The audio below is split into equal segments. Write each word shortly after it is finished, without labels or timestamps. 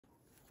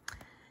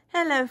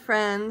Hello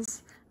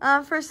friends.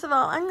 First of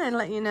all, I'm going to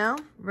let you know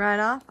right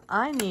off,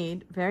 I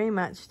need very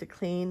much to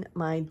clean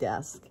my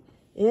desk.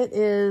 It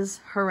is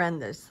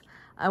horrendous.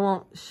 I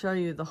won't show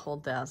you the whole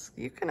desk.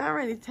 You can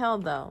already tell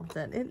though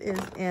that it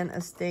is in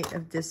a state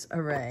of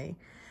disarray.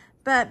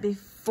 But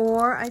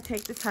before I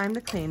take the time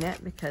to clean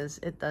it, because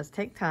it does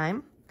take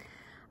time,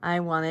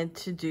 I wanted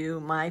to do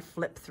my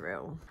flip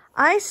through.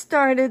 I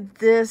started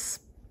this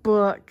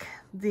book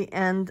the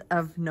end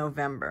of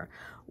November,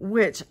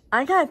 which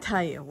I gotta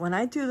tell you, when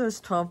I do those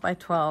 12 by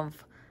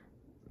 12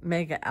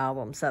 mega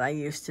albums that I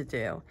used to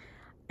do,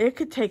 it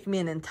could take me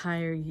an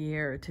entire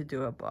year to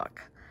do a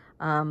book.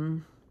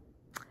 And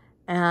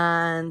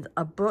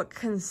a book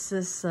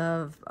consists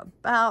of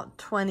about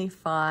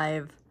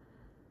 25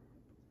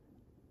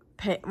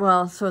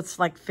 so it's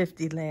like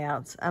 50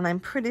 layouts, and I'm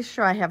pretty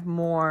sure I have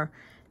more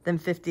than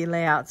 50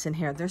 layouts in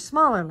here. They're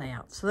smaller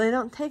layouts, so they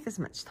don't take as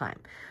much time,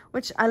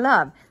 which I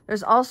love.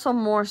 There's also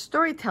more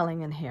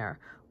storytelling in here,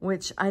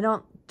 which I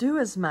don't do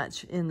as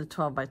much in the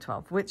 12 by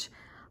 12, which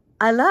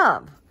I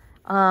love.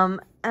 And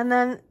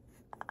then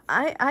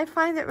I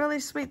find it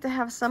really sweet to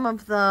have some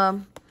of the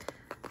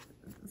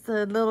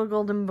little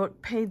golden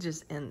book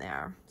pages in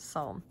there.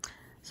 So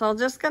I'm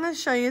just gonna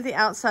show you the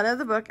outside of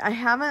the book. I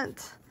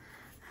haven't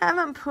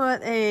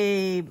put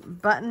a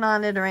button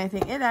on it or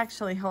anything. It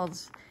actually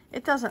holds,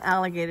 it doesn't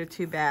alligator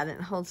too bad, and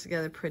it holds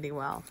together pretty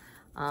well.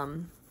 I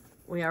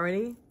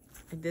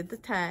did the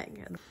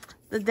tag,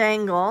 the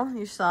dangle,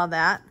 you saw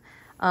that.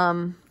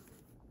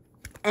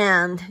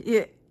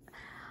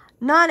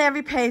 Not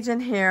every page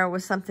in here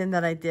was something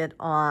that I did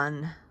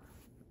on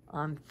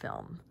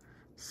film.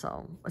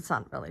 So it's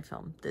not really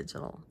film,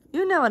 digital.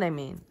 You know what I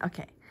mean.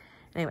 Okay.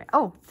 Anyway,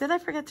 oh, did I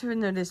forget to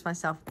introduce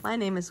myself? My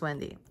name is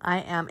Wendy.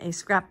 I am a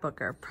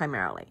scrapbooker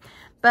primarily,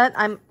 but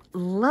I'm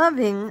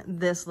loving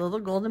this little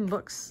golden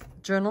books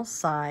journal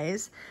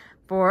size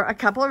for a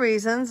couple of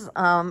reasons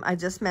I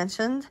just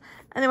mentioned.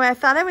 Anyway, I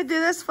thought I would do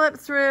this flip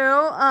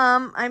through.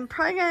 I'm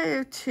probably going to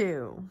do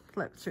two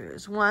flip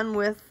throughs. One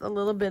with a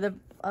little bit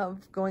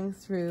of going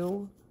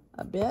through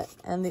a bit,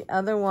 and the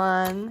other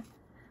one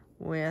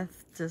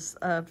with just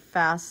a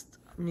fast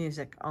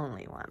music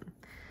only one.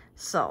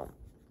 So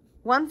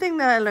one thing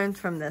that I learned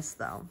from this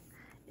though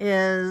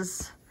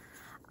is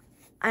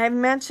I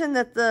mentioned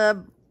that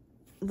the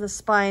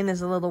spine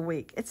is a little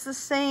weak. It's the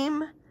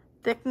same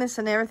thickness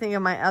and everything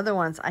of my other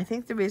ones. I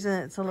think the reason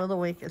it's a little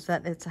weak is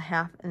that it's a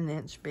 ½ an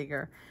inch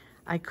bigger.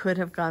 I could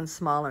have gone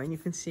smaller, and you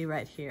can see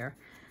right here,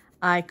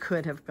 I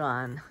could have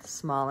gone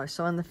smaller.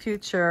 So in the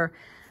future,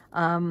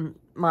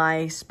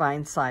 my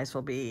spine size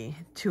will be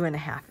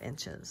 2½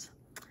 inches.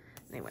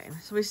 Anyway,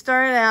 so we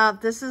started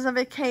out, this is a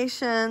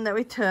vacation that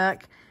we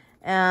took,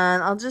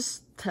 and I'll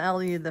just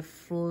tell you the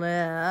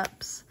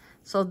flips.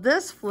 So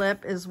this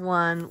flip is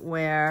one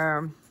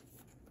where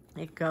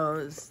it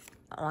goes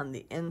on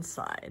the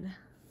inside.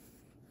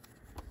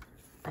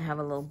 I have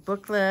a little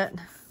booklet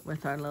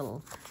with our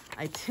little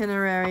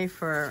itinerary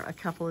for a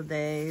couple of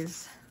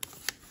days.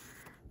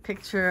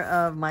 Picture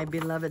of my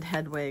beloved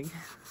Hedwig,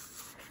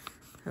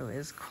 who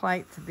is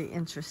quite the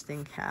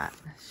interesting cat.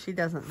 She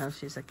doesn't know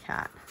she's a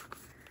cat.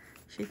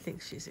 She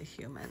thinks she's a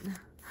human.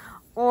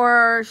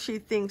 Or she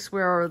thinks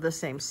we're the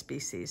same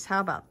species. How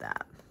about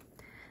that?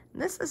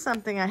 And this is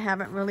something I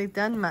haven't really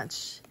done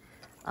much.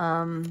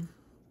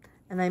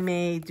 And I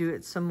may do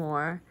it some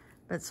more.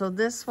 But so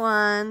this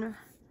one,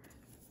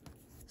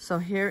 so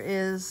here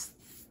is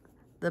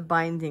the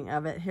binding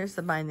of it. Here's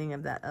the binding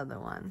of that other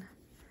one.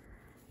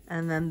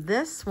 And then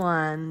this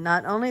one,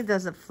 not only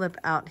does it flip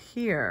out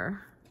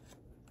here,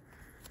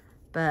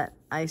 but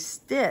I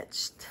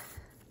stitched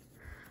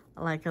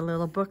like a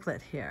little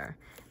booklet here.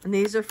 And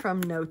these are from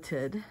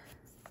Noted.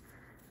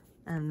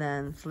 And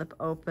then flip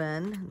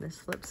open. This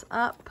flips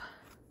up.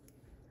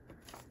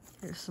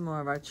 Here's some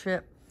more of our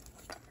trip.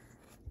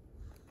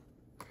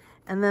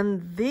 And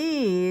then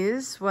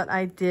these, what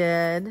I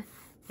did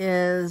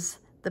is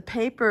the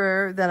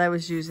paper that I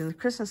was using, the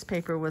Christmas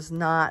paper, was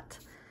not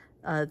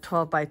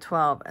 12 by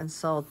 12. And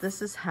so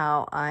this is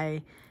how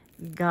I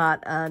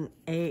got an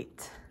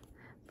 8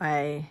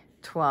 by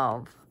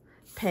 12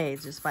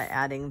 page, just by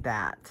adding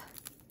that.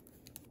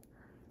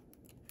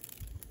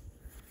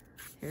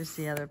 Here's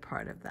the other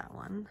part of that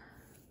one,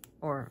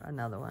 or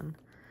another one.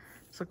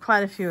 So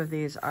quite a few of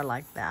these are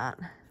like that.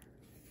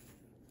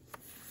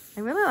 I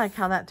really like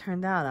how that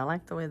turned out. I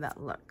like the way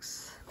that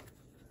looks.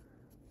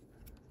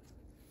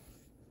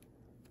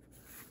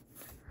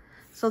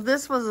 So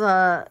this was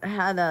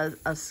had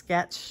a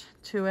sketch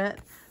to it,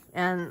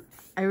 and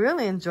I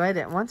really enjoyed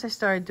it. Once I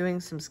started doing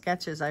some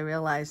sketches, I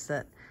realized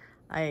that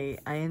I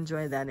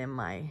enjoy that in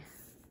my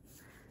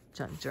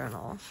junk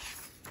journal.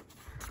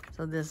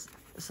 So this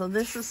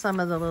is some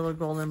of the little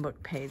golden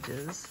book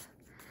pages.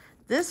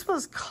 This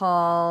was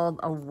called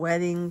a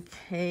wedding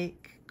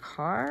cake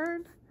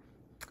card.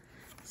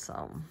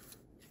 So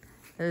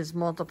there's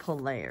multiple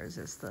layers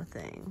is the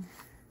thing.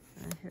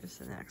 And here's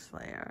the next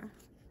layer.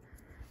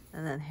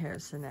 And then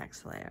here's the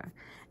next layer.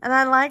 And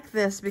I like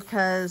this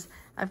because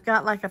I've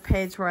got like a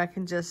page where I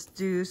can just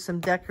do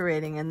some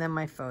decorating and then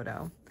my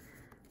photo.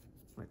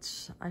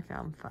 which I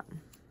found fun.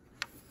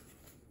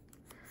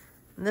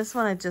 And this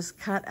one I just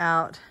cut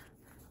out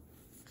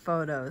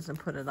photos and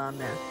put it on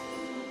there.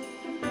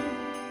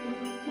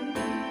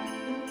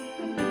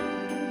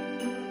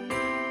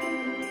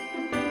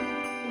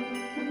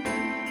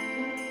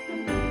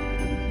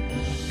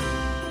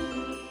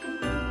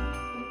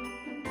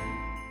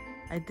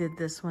 I did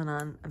this one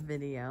on a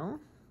video.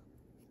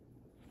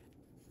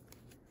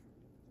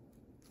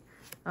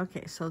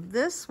 Okay, so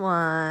this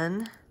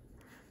one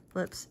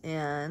flips in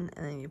and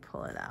then you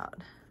pull it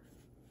out.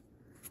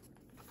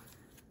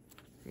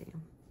 See?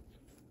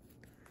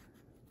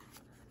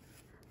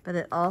 But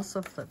it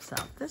also flips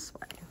out this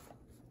way.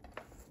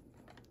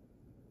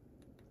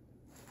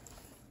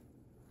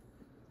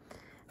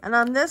 And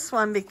on this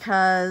one,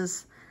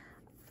 because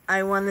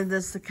I wanted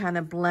this to kind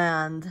of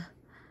blend,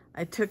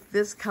 I took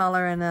this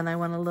color and then I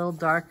went a little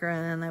darker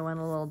and then I went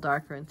a little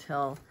darker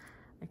until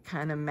it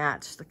kind of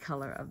matched the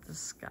color of the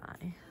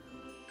sky.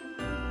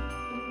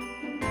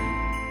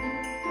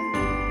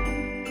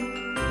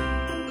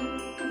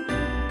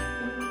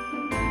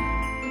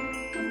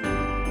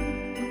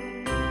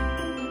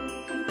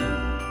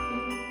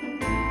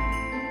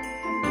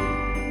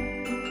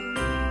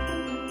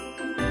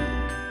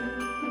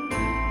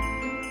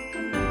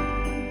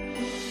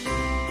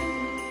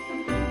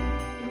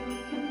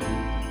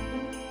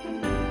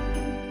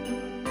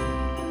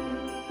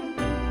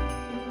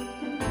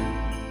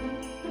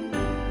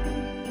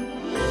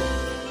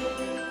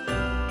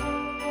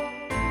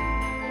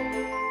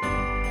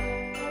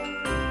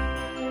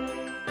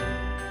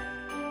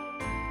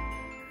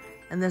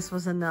 And this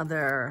was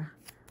another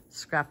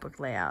scrapbook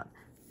layout.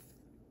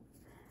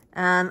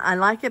 And I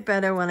like it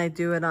better when I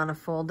do it on a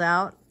fold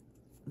out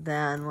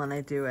than when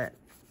I do it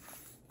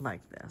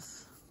like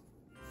this.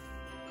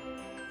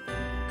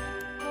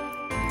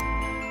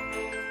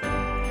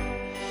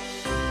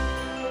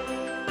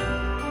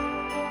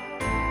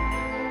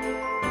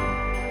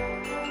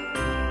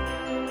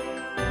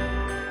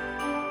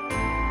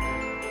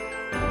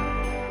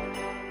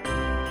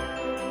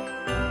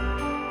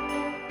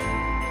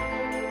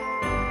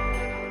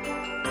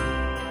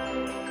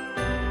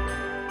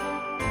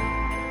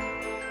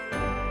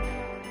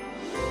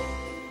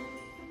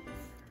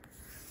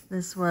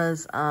 This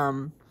was,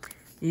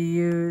 you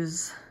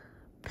use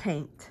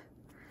paint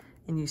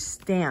and you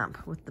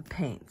stamp with the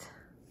paint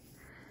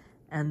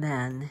and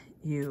then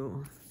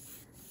you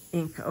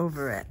ink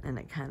over it and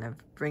it kind of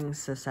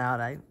brings this out.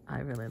 I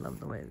really love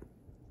the way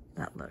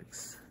that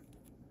looks.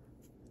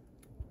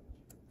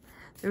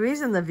 The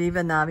reason the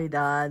Viva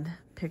Navidad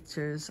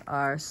pictures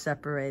are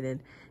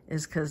separated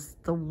is because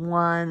the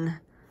one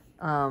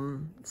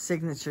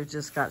signature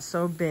just got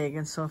so big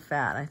and so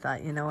fat. I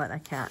thought, you know what,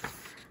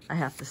 I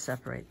have to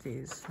separate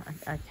these.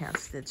 I can't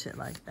stitch it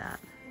like that.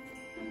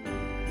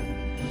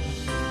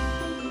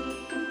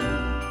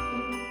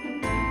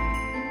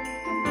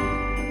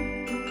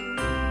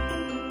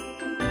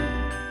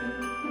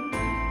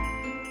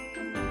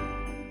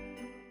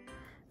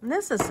 And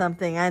this is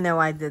something, I know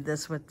I did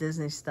this with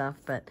Disney stuff,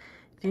 but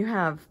if you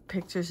have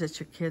pictures that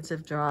your kids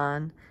have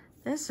drawn,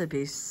 this would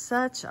be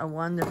such a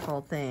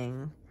wonderful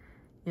thing,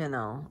 you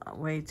know, a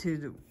way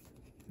to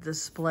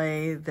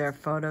display their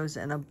photos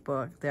in a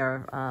book,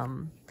 their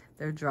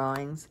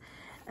drawings.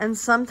 And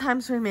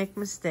sometimes we make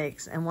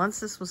mistakes, and once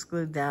this was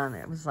glued down,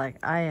 it was like,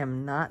 I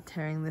am not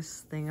tearing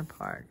this thing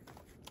apart.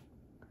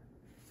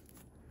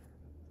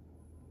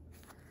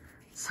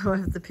 So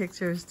if the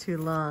picture is too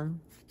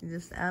long, you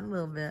just add a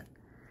little bit.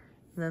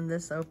 And then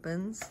this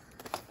opens.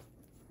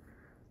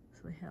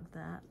 So we have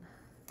that.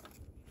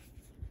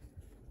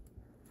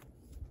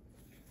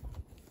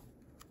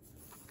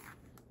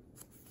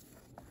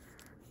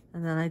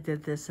 And then I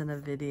did this in a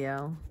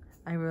video.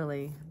 I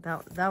really,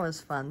 that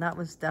was fun. That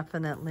was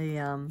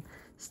definitely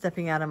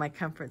stepping out of my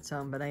comfort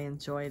zone, but I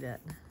enjoyed it.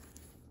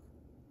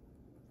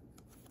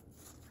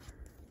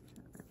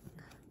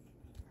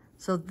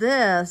 So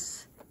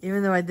this,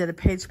 even though I did a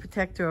page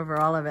protector over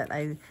all of it,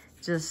 I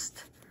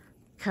just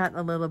cut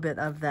a little bit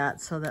of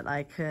that so that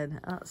I could,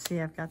 oh,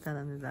 see, I've got that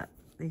under that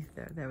leaf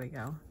there. There we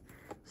go.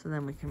 So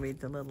then we can read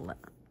the little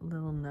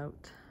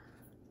note.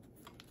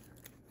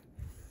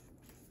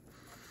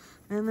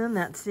 And then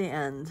that's the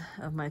end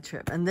of my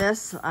trip. And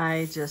this,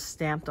 I just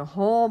stamped a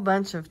whole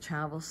bunch of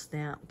travel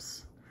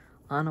stamps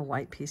on a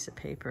white piece of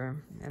paper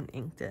and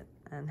inked it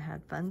and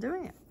had fun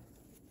doing it.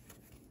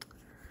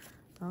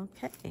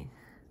 Okay.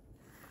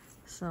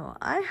 So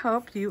I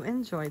hope you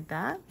enjoyed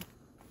that.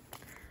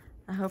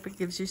 I hope it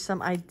gives you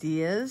some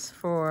ideas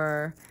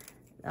for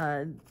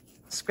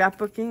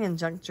scrapbooking and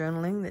junk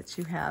journaling that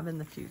you have in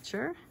the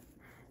future.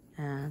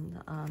 And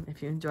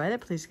if you enjoyed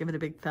it, please give it a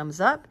big thumbs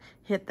up,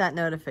 hit that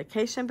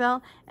notification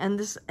bell, and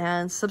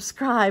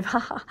subscribe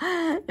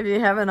if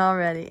you haven't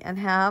already. And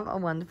have a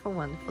wonderful,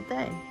 wonderful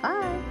day.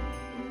 Bye.